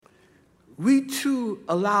we too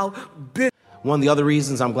allow bitterness. One of the other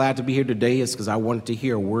reasons I'm glad to be here today is because I wanted to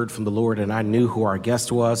hear a word from the Lord, and I knew who our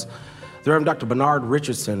guest was. The Reverend Dr. Bernard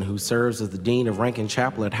Richardson, who serves as the Dean of Rankin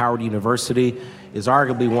Chapel at Howard University, is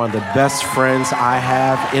arguably one of the best friends I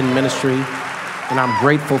have in ministry, and I'm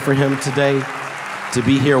grateful for him today to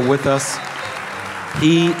be here with us.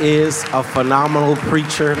 He is a phenomenal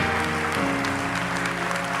preacher,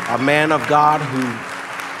 a man of God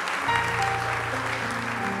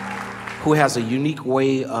who has a unique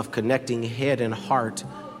way of connecting head and heart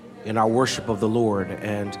in our worship of the Lord.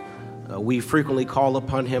 And we frequently call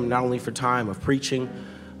upon him not only for time of preaching,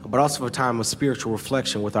 but also for time of spiritual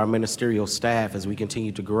reflection with our ministerial staff as we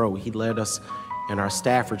continue to grow. He led us in our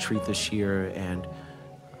staff retreat this year, and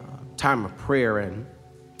time of prayer and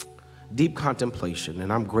deep contemplation.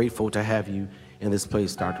 And I'm grateful to have you in this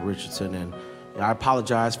place, Dr. Richardson. And I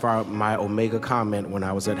apologize for my Omega comment when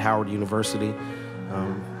I was at Howard University.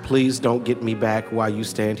 Please don't get me back while you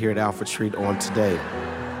stand here at Alfred Street on today.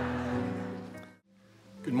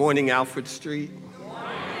 Good morning, Alfred Street. Good morning.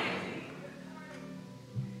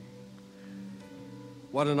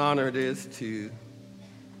 What an honor it is to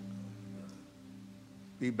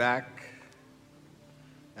be back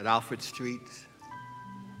at Alfred Street.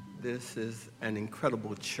 This is an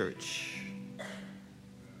incredible church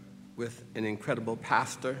with an incredible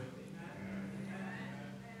pastor.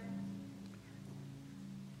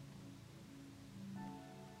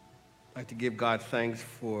 I'd like to give God thanks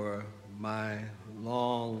for my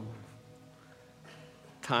long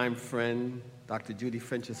time friend, Dr. Judy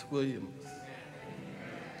Frenchess Williams.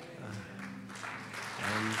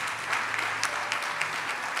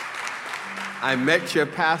 I met your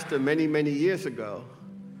pastor many, many years ago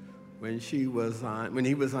when he was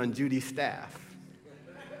on Judy's staff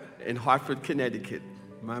in Hartford, Connecticut,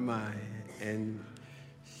 and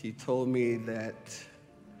she told me that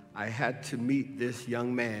I had to meet this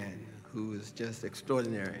young man who is just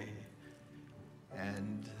extraordinary.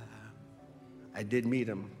 And I did meet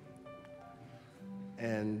him.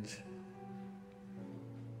 And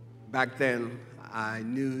back then, I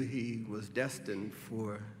knew he was destined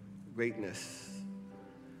for greatness.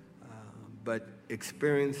 But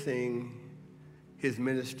experiencing his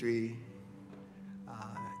ministry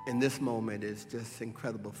in this moment is just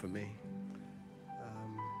incredible for me.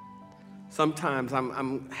 Sometimes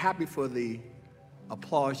I'm happy for the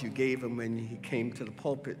applause you gave him when he came to the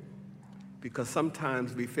pulpit, because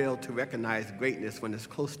sometimes we fail to recognize greatness when it's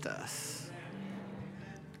close to us.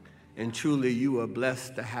 And truly, you are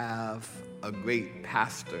blessed to have a great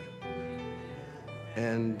pastor.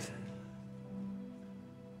 And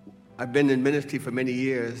I've been in ministry for many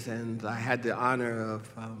years, and I had the honor of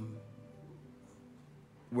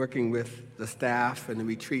working with the staff in the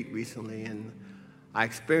retreat recently, and I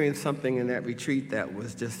experienced something in that retreat that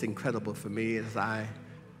was just incredible for me as I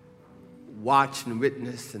watched and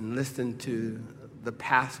witnessed and listened to the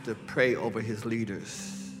pastor pray over his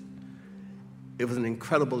leaders. It was an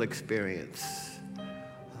incredible experience.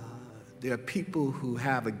 There are people who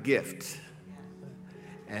have a gift,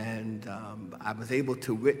 and I was able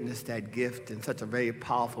to witness that gift in such a very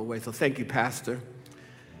powerful way. So thank you, Pastor.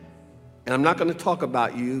 And I'm not going to talk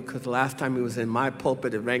about you, because the last time he was in my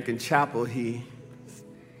pulpit at Rankin Chapel, he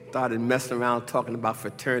started messing around talking about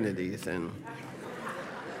fraternities, and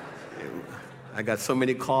I got so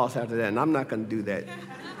many calls after that, and I'm not going to do that.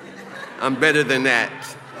 I'm better than that.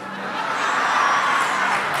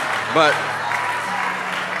 But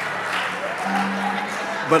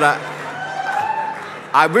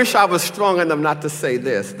I wish I was strong enough not to say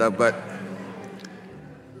this, though, but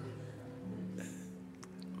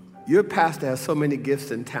your pastor has so many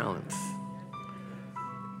gifts and talents,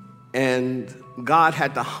 and God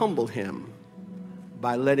had to humble him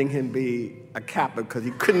by letting him be a Kappa, because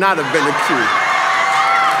he could not have been a Q.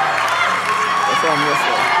 That's all I'm going to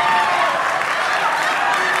say.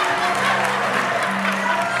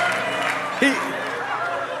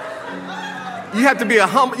 You have to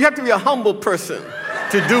be a humble person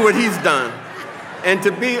to do what he's done, and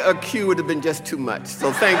to be a Q would have been just too much.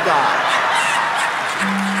 So thank God.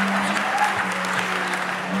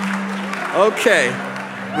 Okay.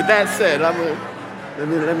 With that said,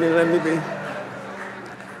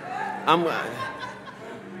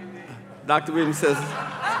 Dr. Williams says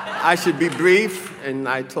I should be brief, and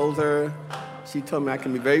I told her, she told me I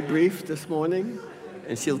can be very brief this morning,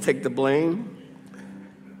 and she'll take the blame.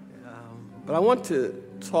 But I want to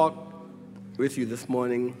talk with you this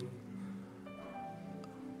morning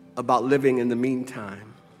about living in the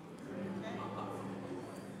meantime.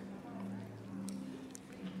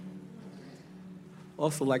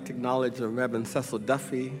 Also like to acknowledge Reverend Cecil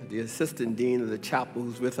Duffy, the Assistant Dean of the Chapel,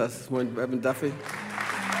 who's with us this morning. Reverend Duffy.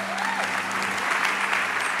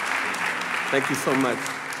 Thank you so much.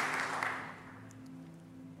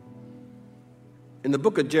 In the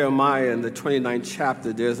book of Jeremiah, in the 29th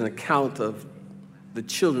chapter, there's an account of the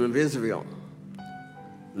children of Israel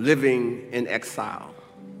living in exile.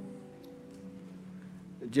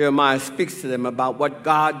 Jeremiah speaks to them about what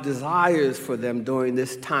God desires for them during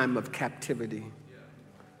this time of captivity.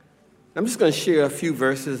 I'm just going to share a few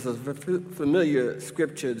verses of familiar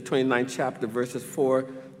scripture, the 29th chapter, verses 4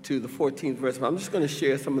 to the 14th verse. But I'm just going to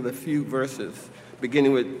share some of the few verses,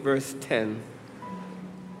 beginning with verse 10.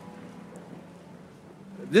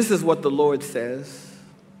 This is what the Lord says: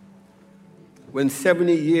 when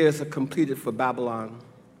 70 years are completed for Babylon,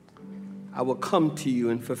 I will come to you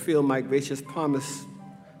and fulfill my gracious promise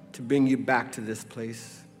to bring you back to this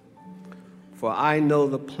place. For I know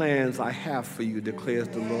the plans I have for you, declares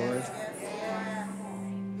the Lord.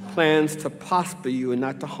 Plans to prosper you and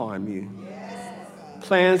not to harm you.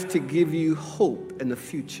 Plans to give you hope in the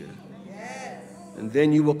future. And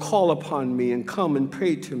then you will call upon me and come and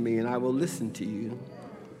pray to me, and I will listen to you.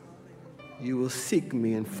 You will seek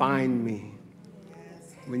me and find me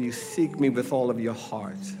when you seek me with all of your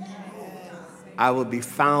heart. I will be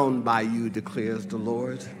found by you, declares the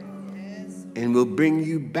Lord, and will bring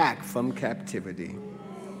you back from captivity.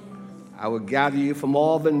 I will gather you from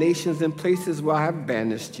all the nations and places where I have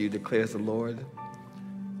banished you, declares the Lord,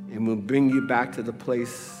 and will bring you back to the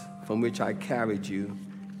place from which I carried you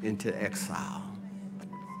into exile.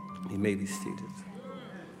 You may be seated.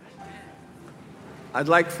 I'd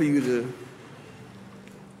like for you to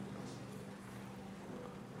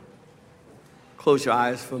close your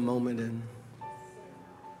eyes for a moment and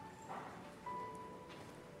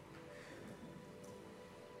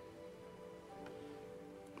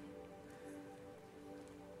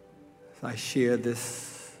as I share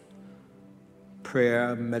this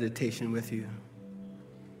prayer meditation with you,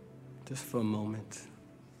 just for a moment.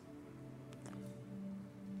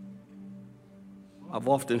 I've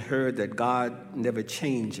often heard that God never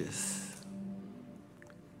changes,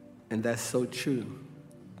 and that's so true.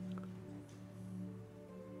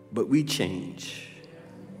 But we change.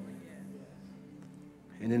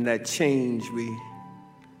 And in that change, we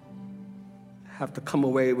have to come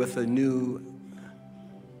away with a new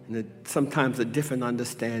and sometimes a different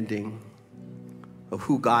understanding of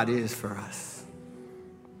who God is for us.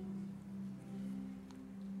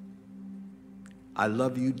 I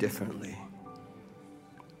love you differently.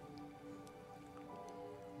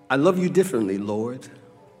 I love you differently, Lord.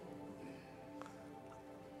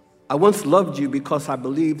 I once loved you because I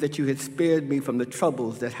believed that you had spared me from the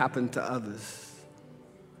troubles that happened to others.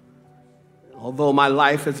 Although my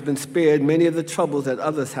life has been spared many of the troubles that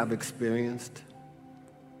others have experienced,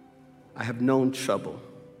 I have known trouble.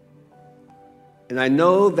 And I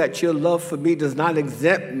know that your love for me does not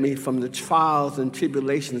exempt me from the trials and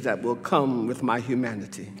tribulations that will come with my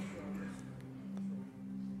humanity.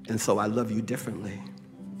 And so I love you differently.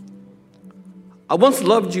 I once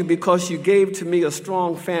loved you because you gave to me a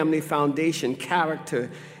strong family foundation,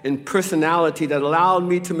 character, and personality that allowed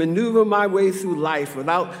me to maneuver my way through life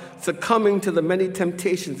without succumbing to the many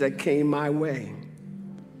temptations that came my way.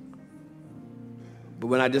 But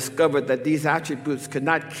when I discovered that these attributes could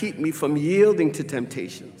not keep me from yielding to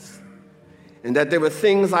temptations, and that there were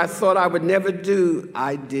things I thought I would never do,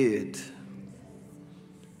 I did.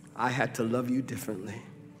 I had to love you differently.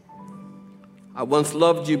 I once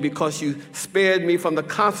loved you because you spared me from the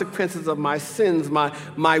consequences of my sins,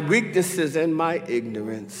 my weaknesses, and my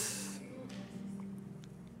ignorance.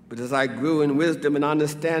 But as I grew in wisdom and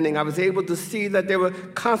understanding, I was able to see that there were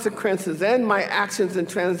consequences, and my actions and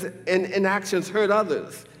inactions hurt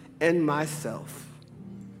others and myself.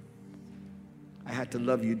 I had to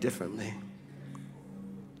love you differently.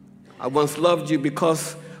 I once loved you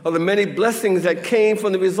because of the many blessings that came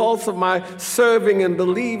from the results of my serving and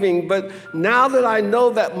believing. But now that I know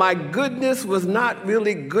that my goodness was not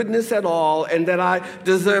really goodness at all and that I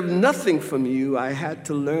deserved nothing from you, I had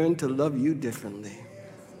to learn to love you differently.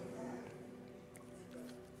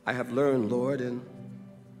 I have learned, Lord, and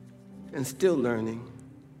still learning,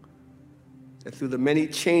 that through the many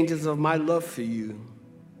changes of my love for you,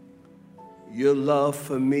 your love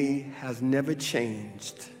for me has never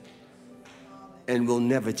changed and will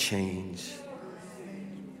never change.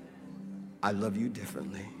 I love you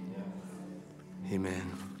differently.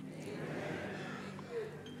 Amen.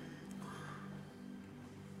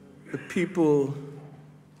 The people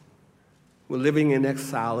were living in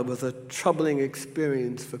exile. It was a troubling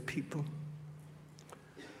experience for people.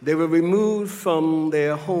 They were removed from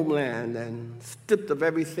their homeland and stripped of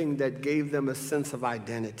everything that gave them a sense of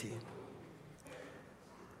identity.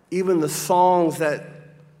 Even the songs that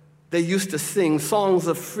they used to sing, songs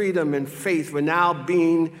of freedom and faith, were now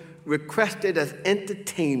being requested as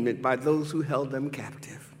entertainment by those who held them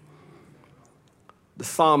captive. The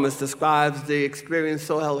psalmist describes the experience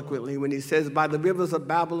so eloquently when he says, "By the rivers of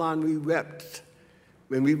Babylon we wept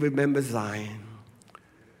when we remembered Zion.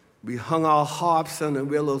 We hung our harps on the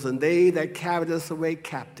willows, and they that carried us away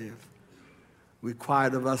captive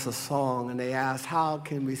required of us a song." And they asked, "How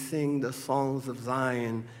can we sing the songs of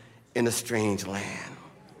Zion in a strange land?"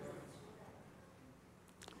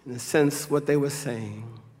 In a sense, what they were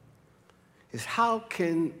saying is, how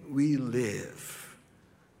can we live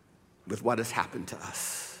with what has happened to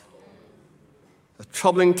us? A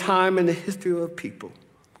troubling time in the history of people,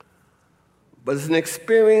 but it's an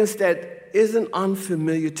experience that isn't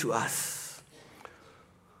unfamiliar to us.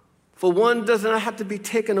 For one does not have to be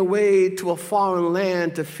taken away to a foreign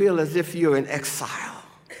land to feel as if you're in exile,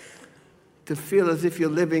 to feel as if you're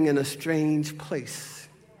living in a strange place.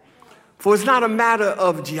 For it's not a matter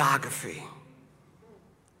of geography.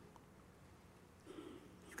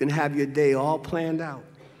 You can have your day all planned out.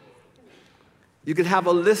 You can have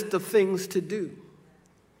a list of things to do.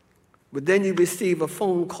 But then you receive a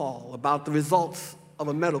phone call about the results of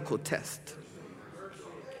a medical test,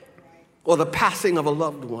 or the passing of a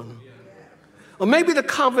loved one. Or maybe the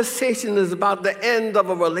conversation is about the end of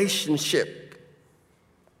a relationship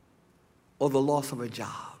or the loss of a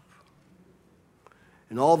job.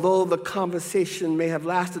 And although the conversation may have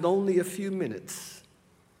lasted only a few minutes,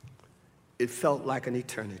 it felt like an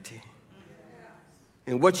eternity.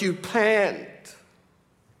 And what you planned,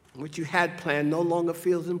 what you had planned, no longer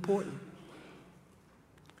feels important.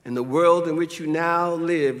 And the world in which you now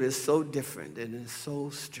live is so different and is so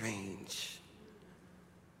strange.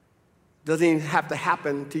 It doesn't even have to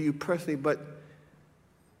happen to you personally, but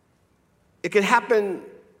it can happen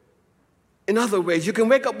in other ways. You can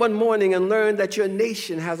wake up one morning and learn that your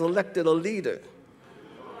nation has elected a leader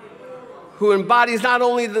who embodies not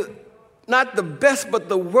the best, but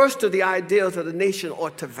the worst of the ideals that a nation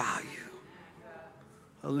ought to value.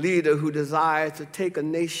 A leader who desires to take a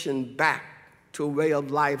nation back to a way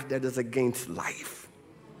of life that is against life.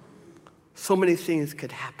 So many things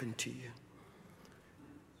could happen to you.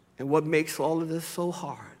 And what makes all of this so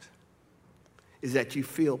hard is that you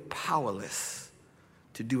feel powerless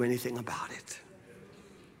to do anything about it.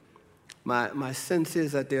 My sense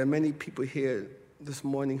is that there are many people here this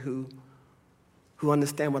morning who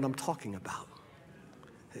understand what I'm talking about.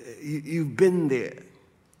 You've been there.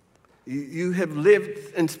 You have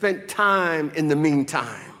lived and spent time in the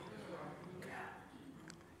meantime.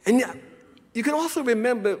 And you can also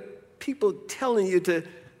remember people telling you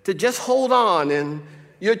to just hold on, and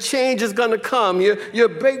your change is going to come, your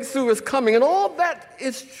breakthrough is coming, and all that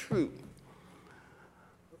is true.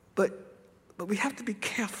 But we have to be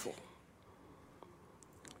careful,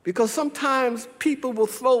 because sometimes people will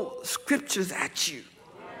throw scriptures at you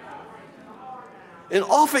and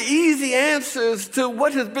offer easy answers to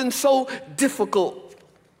what has been so difficult.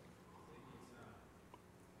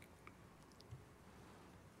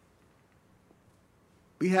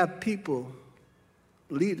 We have people,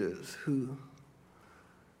 leaders, who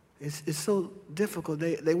it's so difficult.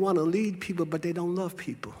 They want to lead people, but they don't love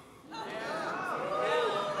people.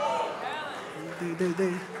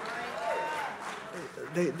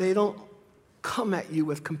 They don't come at you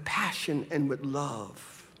with compassion and with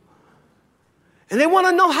love. And they want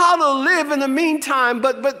to know how to live in the meantime,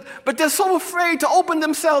 but they're so afraid to open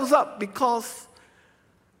themselves up because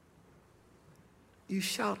you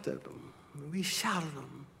shout at them. We shout at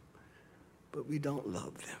them, but we don't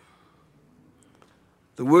love them.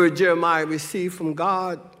 The word Jeremiah received from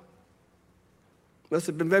God must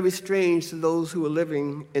have been very strange to those who were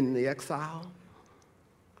living in the exile,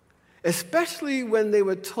 especially when they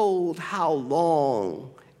were told how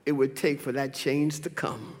long it would take for that change to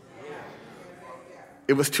come.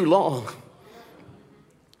 It was too long.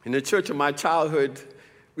 In the church of my childhood,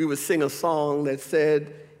 we would sing a song that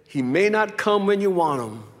said, "He may not come when you want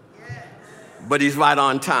him, but he's right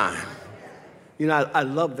on time." You know, I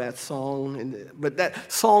love that song, but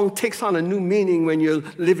that song takes on a new meaning when you're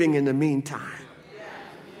living in the meantime.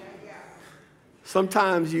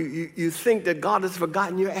 Sometimes you think that God has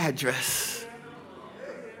forgotten your address.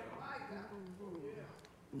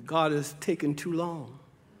 God has taken too long.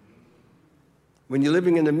 When you're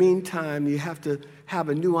living in the meantime, you have to have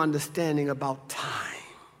a new understanding about time.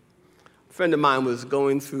 A friend of mine was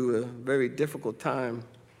going through a very difficult time.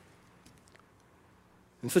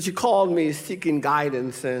 And so she called me seeking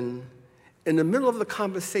guidance, and in the middle of the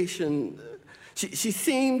conversation, she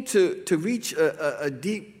seemed to reach a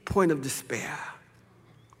deep point of despair.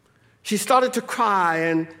 She started to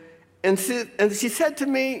cry, and she said to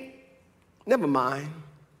me, "Never mind.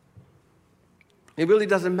 It really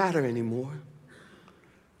doesn't matter anymore.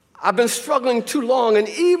 I've been struggling too long, and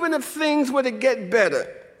even if things were to get better,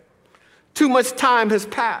 too much time has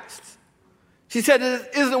passed." She said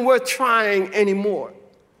it isn't worth trying anymore.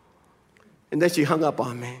 And then she hung up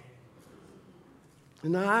on me.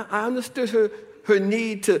 And I understood her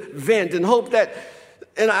need to vent and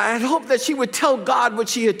I had hoped that she would tell God what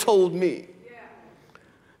she had told me.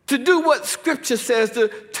 To do what Scripture says, to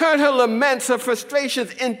turn her laments, her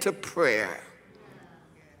frustrations into prayer.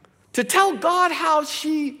 To tell God how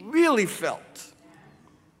she really felt.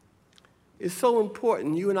 It's so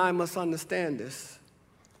important. You and I must understand this.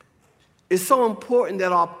 It's so important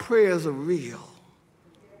that our prayers are real.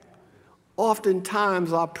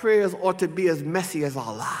 Oftentimes, our prayers ought to be as messy as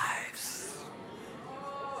our lives.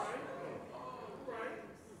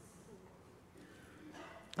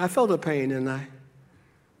 I felt her pain, and I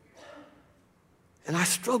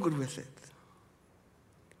struggled with it.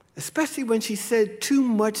 Especially when she said too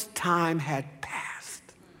much time had passed.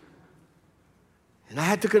 And I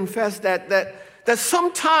had to confess that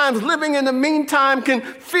sometimes living in the meantime can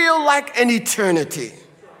feel like an eternity.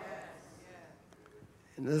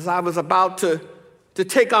 And as I was about to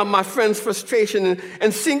take on my friend's frustration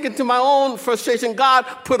and sink into my own frustration, God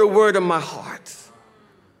put a word in my heart.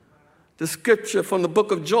 The scripture from the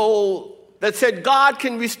book of Joel that said God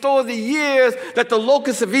can restore the years that the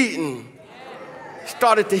locusts have eaten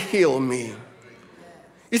started to heal me.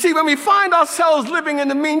 You see, when we find ourselves living in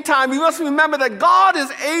the meantime, we must remember that God is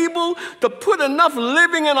able to put enough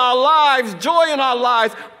living in our lives, joy in our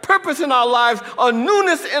lives, purpose in our lives, a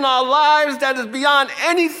newness in our lives that is beyond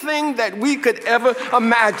anything that we could ever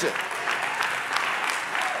imagine.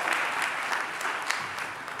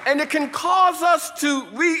 And it can cause us to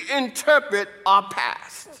reinterpret our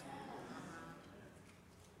past.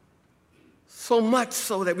 So much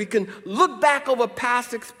so that we can look back over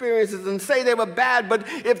past experiences and say they were bad, but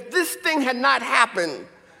if this thing had not happened,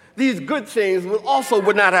 these good things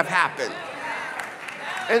would not have happened.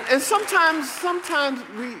 And sometimes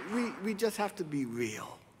we just have to be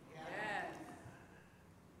real.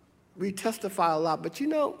 We testify a lot, but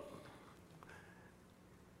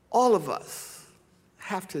all of us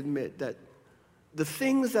have to admit that the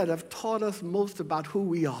things that have taught us most about who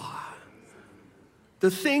we are, the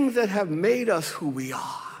things that have made us who we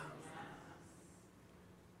are,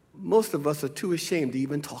 most of us are too ashamed to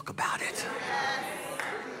even talk about it.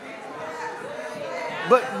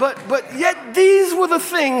 But yet these were the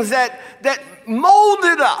things that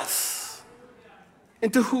molded us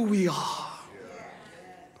into who we are.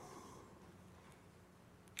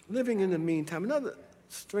 Living in the meantime, another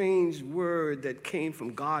strange word that came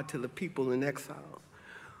from God to the people in exile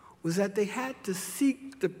was that they had to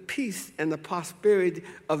seek the peace and the prosperity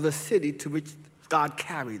of the city to which God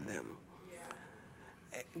carried them.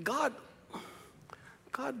 God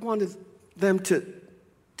wanted them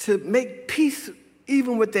to make peace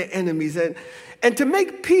even with their enemies. And to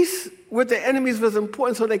make peace with their enemies was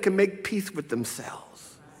important so they can make peace with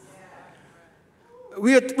themselves.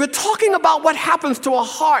 We're talking about what happens to our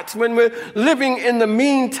hearts when we're living in the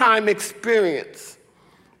meantime experience.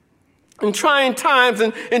 In trying times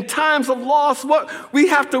and in times of loss, what we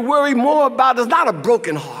have to worry more about is not a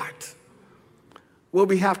broken heart. What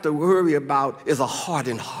we have to worry about is a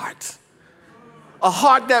hardened heart. A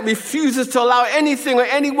heart that refuses to allow anything or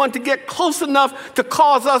anyone to get close enough to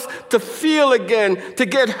cause us to feel again, to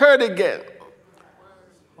get hurt again.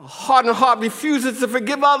 A hardened heart refuses to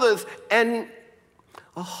forgive others, and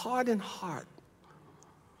a hardened heart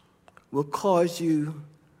will cause you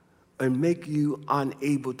and make you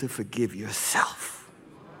unable to forgive yourself.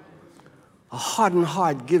 A hardened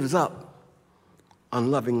heart gives up on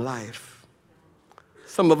loving life.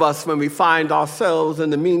 Some of us, when we find ourselves in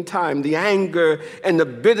the meantime, the anger and the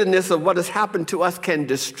bitterness of what has happened to us can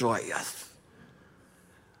destroy us.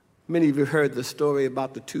 Many of you heard the story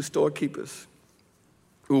about the two storekeepers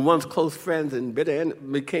who were once close friends and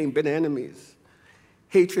became bitter enemies.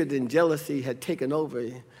 Hatred and jealousy had taken over.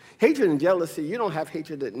 Hatred and jealousy, you don't have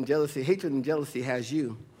hatred and jealousy. Hatred and jealousy has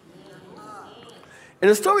you.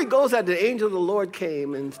 And the story goes that the angel of the Lord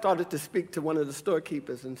came and started to speak to one of the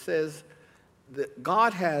storekeepers and says that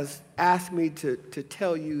God has asked me to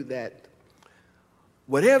tell you that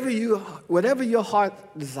whatever your heart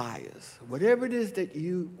desires, whatever it is that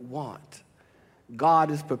you want,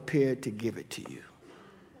 God is prepared to give it to you.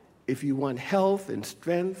 If you want health and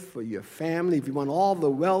strength for your family, if you want all the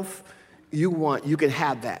wealth you want, you can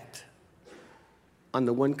have that. on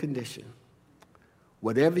the one condition.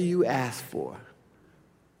 Whatever you ask for,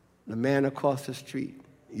 the man across the street,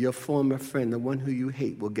 your former friend, the one who you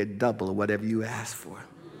hate, will get double of whatever you ask for.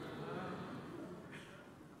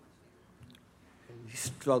 And he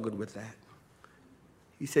struggled with that.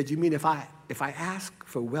 He said, you mean if I ask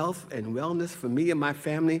for wealth and wellness for me and my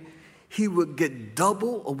family, he would get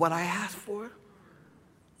double of what I asked for?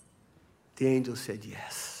 The angel said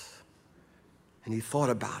yes. And he thought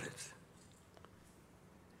about it.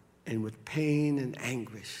 And with pain and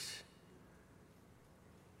anguish,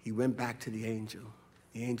 he went back to the angel.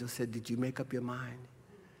 The angel said, did you make up your mind?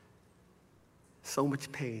 So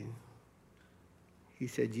much pain. He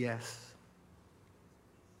said, yes.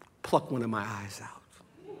 Pluck one of my eyes out.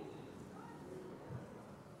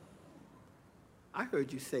 I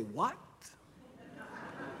heard you say, what?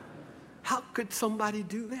 How could somebody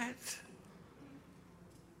do that?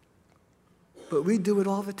 But we do it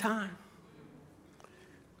all the time.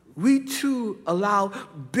 We too allow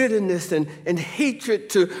bitterness and hatred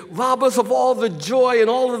to rob us of all the joy and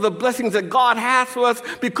all of the blessings that God has for us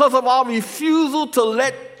because of our refusal to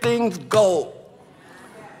let things go.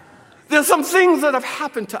 There's some things that have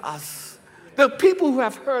happened to us. There are people who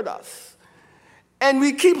have hurt us. And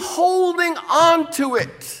we keep holding on to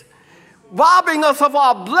it, robbing us of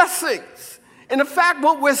our blessings. And in fact,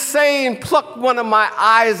 what we're saying, pluck one of my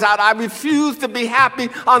eyes out. I refuse to be happy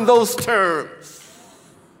on those terms.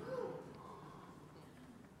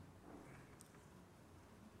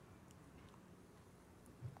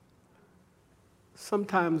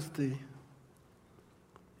 Sometimes the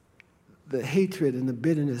hatred and the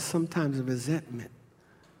bitterness, sometimes the resentment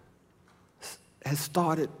has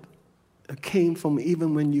started, came from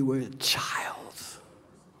even when you were a child.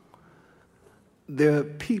 There are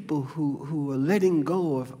people who are letting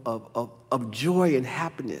go of joy and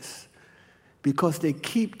happiness because they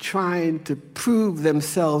keep trying to prove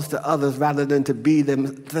themselves to others rather than to be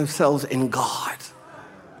themselves in God.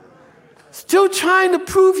 Still trying to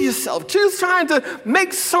prove yourself, still trying to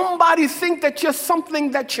make somebody think that you're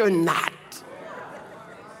something that you're not.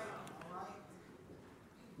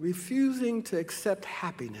 Refusing to accept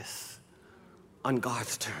happiness on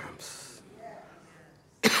God's terms.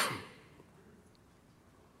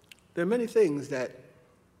 There are many things that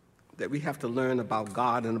we have to learn about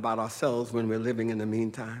God and about ourselves when we're living in the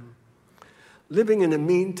meantime. Living in the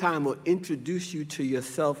meantime will introduce you to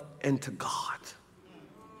yourself and to God.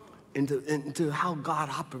 Into how God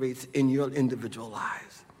operates in your individual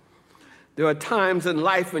lives. There are times in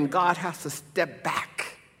life when God has to step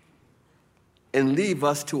back and leave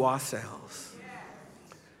us to ourselves.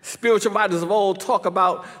 Spiritual writers of old talk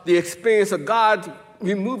about the experience of God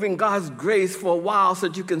removing God's grace for a while so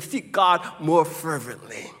that you can seek God more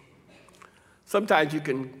fervently. Sometimes you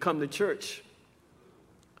can come to church,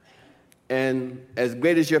 and as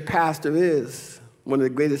great as your pastor is, one of the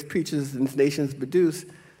greatest preachers this nation's produced,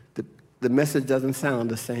 the message doesn't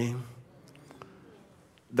sound the same.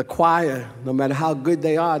 The choir, no matter how good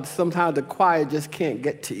they are, sometimes the choir just can't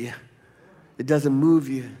get to you. It doesn't move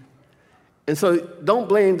you. And so don't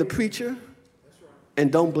blame the preacher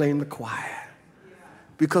and don't blame the choir.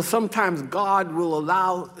 Because sometimes God will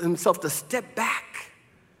allow himself to step back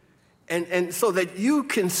and so that you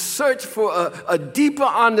can search for a deeper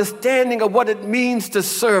understanding of what it means to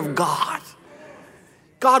serve God.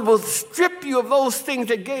 God will strip you of those things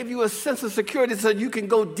that gave you a sense of security so you can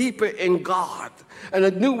go deeper in God and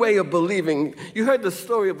a new way of believing. You heard the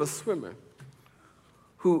story of a swimmer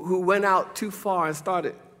who went out too far and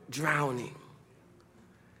started drowning.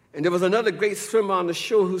 And there was another great swimmer on the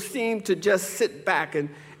shore who seemed to just sit back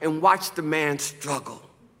and watch the man struggle.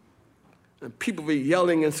 And people were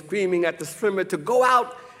yelling and screaming at the swimmer to go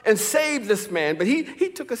out and save this man, but he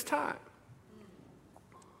took his time.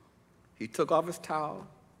 He took off his towel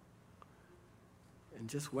and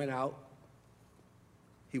just went out.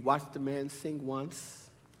 He watched the man sink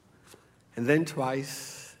once and then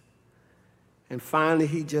twice. And finally,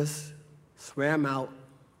 he just swam out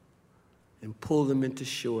and pulled him into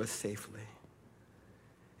shore safely.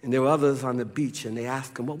 And there were others on the beach, and they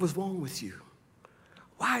asked him, what was wrong with you?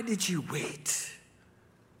 Why did you wait?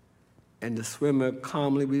 And the swimmer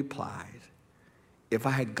calmly replied, if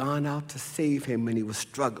I had gone out to save him when he was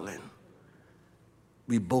struggling,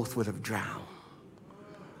 we both would have drowned.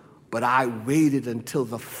 But I waited until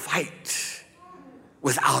the fight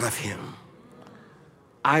was out of him.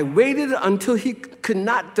 I waited until he could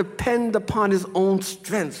not depend upon his own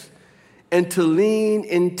strength and to lean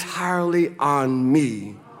entirely on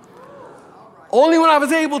me. Only when I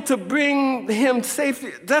was able to bring him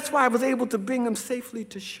safely, that's why I was able to bring him safely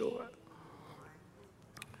to shore.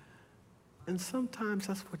 And sometimes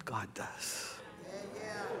that's what God does.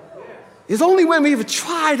 It's only when we've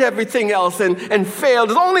tried everything else and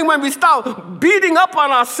failed. It's only when we start beating up on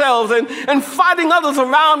ourselves and fighting others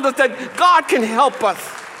around us that God can help us.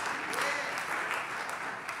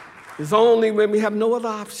 It's only when we have no other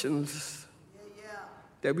options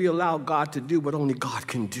that we allow God to do what only God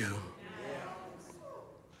can do.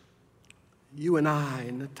 You and I,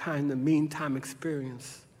 in the meantime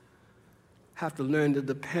experience, have to learn to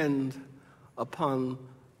depend upon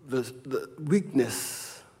the weakness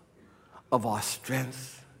of our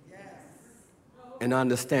strength and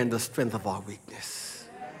understand the strength of our weakness.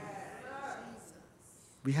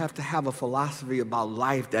 We have to have a philosophy about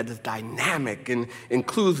life that is dynamic and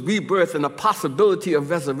includes rebirth and the possibility of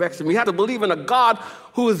resurrection. We have to believe in a God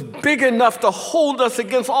who is big enough to hold us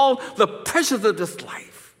against all the pressures of this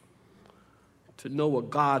life, to know a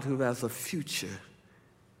God who has a future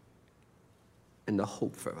and the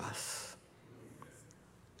hope for us.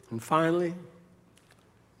 And finally,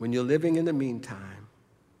 when you're living in the meantime,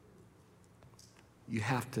 you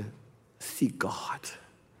have to seek God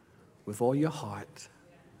with all your heart,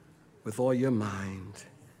 with all your mind,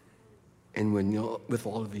 and with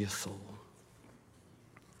all of your soul.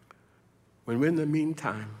 When we're in the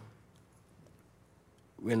meantime,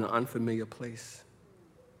 we're in an unfamiliar place.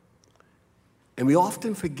 And we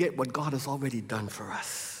often forget what God has already done for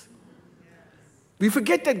us. We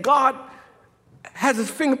forget that God has his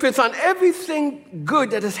fingerprints on everything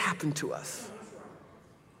good that has happened to us.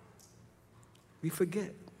 We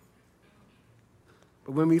forget.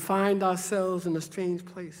 But when we find ourselves in a strange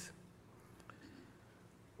place,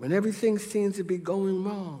 when everything seems to be going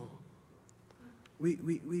wrong, we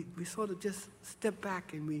sort of just step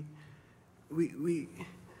back and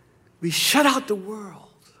we shut out the world.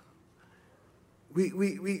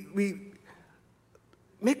 We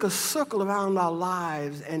make a circle around our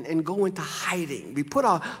lives and go into hiding. We put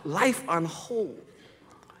our life on hold.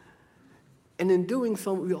 And in doing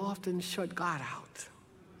so, we often shut God out.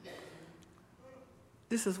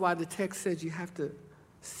 This is why the text says you have to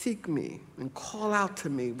seek me and call out to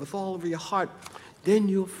me with all of your heart. Then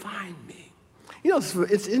you'll find me. You know,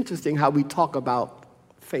 it's interesting how we talk about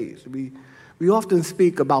faith. We often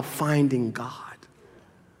speak about finding God.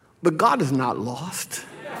 But God is not lost.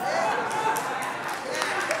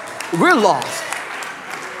 We're lost.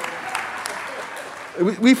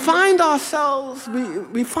 We find ourselves,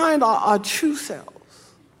 we find our true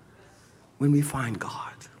selves when we find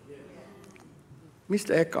God.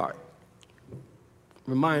 Mr. Eckhart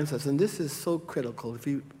reminds us, and this is so critical. If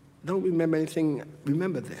you don't remember anything,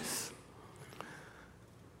 remember this.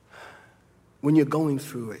 When you're going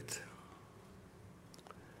through it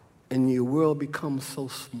and your world becomes so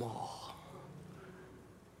small,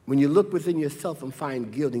 when you look within yourself and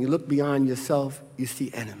find guilt, and you look beyond yourself, you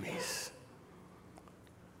see enemies.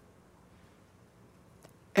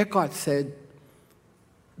 Eckhart said,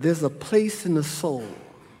 there's a place in the soul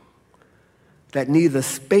that neither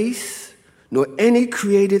space nor any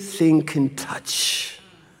created thing can touch.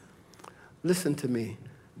 Listen to me.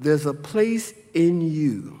 There's a place in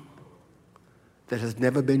you that has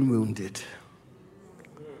never been wounded.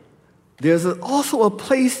 There's also a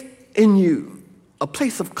place in you, a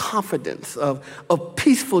place of confidence, of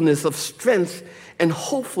peacefulness, of strength and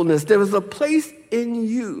hopefulness. There is a place in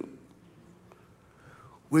you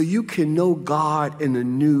where you can know God in a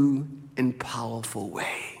new and powerful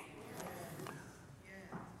way.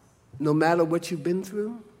 No matter what you've been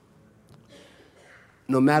through,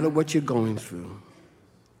 no matter what you're going through,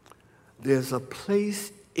 there's a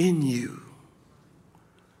place in you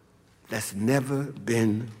that's never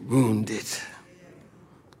been wounded.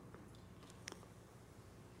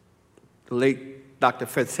 The late Dr.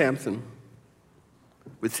 Fred Sampson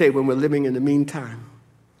would say, when we're living in the meantime,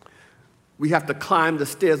 we have to climb the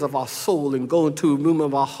stairs of our soul and go into a room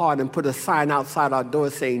of our heart and put a sign outside our door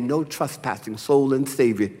saying, no trespassing, soul and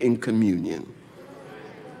Savior in communion.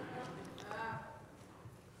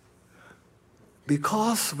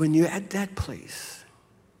 Because when you're at that place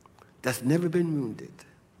that's never been wounded,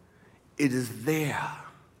 it is there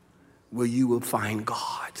where you will find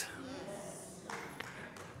God.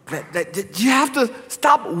 That you have to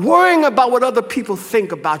stop worrying about what other people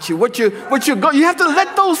think about you, you have to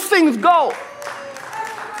let those things go.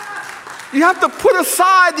 You have to put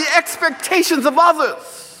aside the expectations of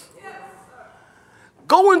others.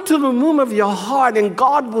 Go into the room of your heart and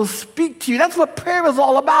God will speak to you. That's what prayer is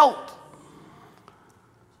all about.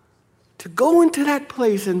 To go into that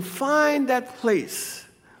place and find that place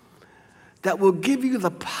that will give you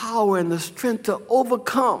the power and the strength to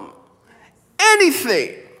overcome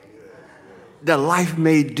anything that life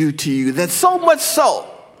may do to you. That's so much so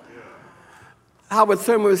Howard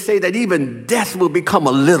Thurman would say that even death will become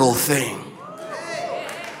a little thing.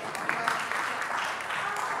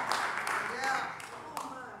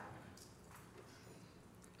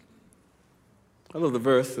 I love the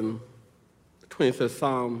verse in the 25th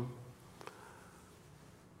Psalm.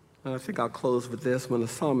 And I think I'll close with this when the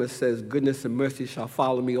psalmist says, goodness and mercy shall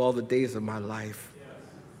follow me all the days of my life.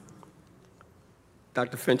 Yes.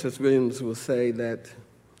 Dr. Francis Williams will say that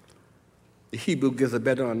the Hebrew gives a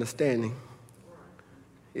better understanding.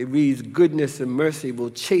 It reads, goodness and mercy will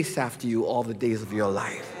chase after you all the days of your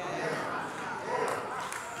life.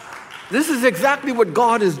 This is exactly what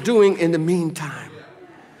God is doing in the meantime.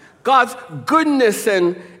 God's goodness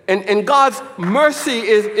and God's mercy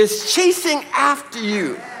is chasing after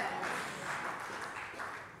you.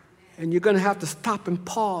 And you're going to have to stop and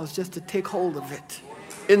pause just to take hold of it.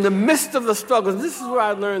 In the midst of the struggles, this is where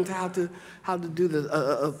I learned how to do this.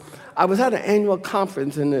 I was at an annual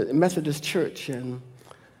conference in the Methodist church, and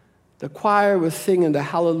the choir was singing the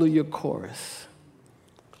Hallelujah chorus.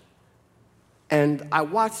 And I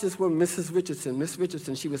watched this woman, Mrs. Richardson. Miss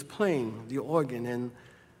Richardson, she was playing the organ, and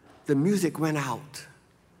the music went out.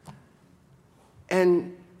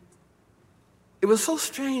 And it was so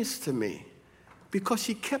strange to me because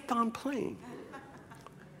she kept on playing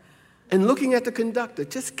and looking at the conductor,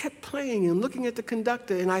 just kept playing and looking at the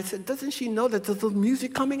conductor. And I said, doesn't she know that there's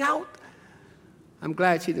music coming out? I'm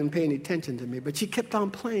glad she didn't pay any attention to me, but she kept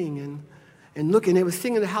on playing and looking. They were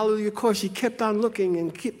singing the Hallelujah chorus. She kept on looking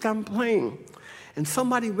and kept on playing. And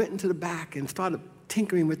somebody went into the back and started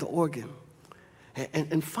tinkering with the organ.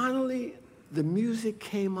 And finally, the music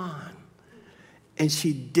came on, and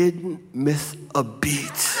she didn't miss a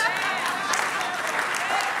beat.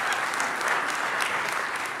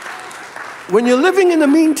 When you're living in the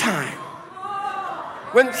meantime,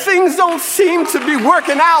 when things don't seem to be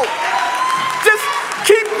working out, just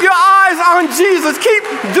keep your eyes on Jesus. Keep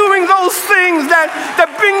doing those things that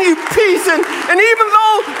bring you peace. And even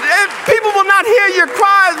though people will not hear your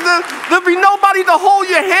cries, there'll be nobody to hold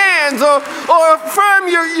your hands or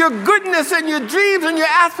affirm your goodness and your dreams and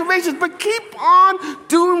your aspirations. But keep on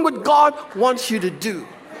doing what God wants you to do.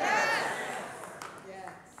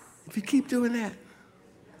 If you keep doing that,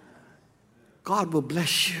 God will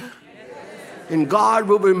bless you. And God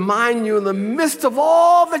will remind you in the midst of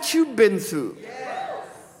all that you've been through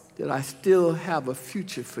that I still have a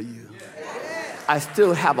future for you. I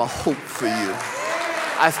still have a hope for you.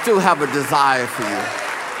 I still have a desire for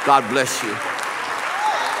you. God bless you.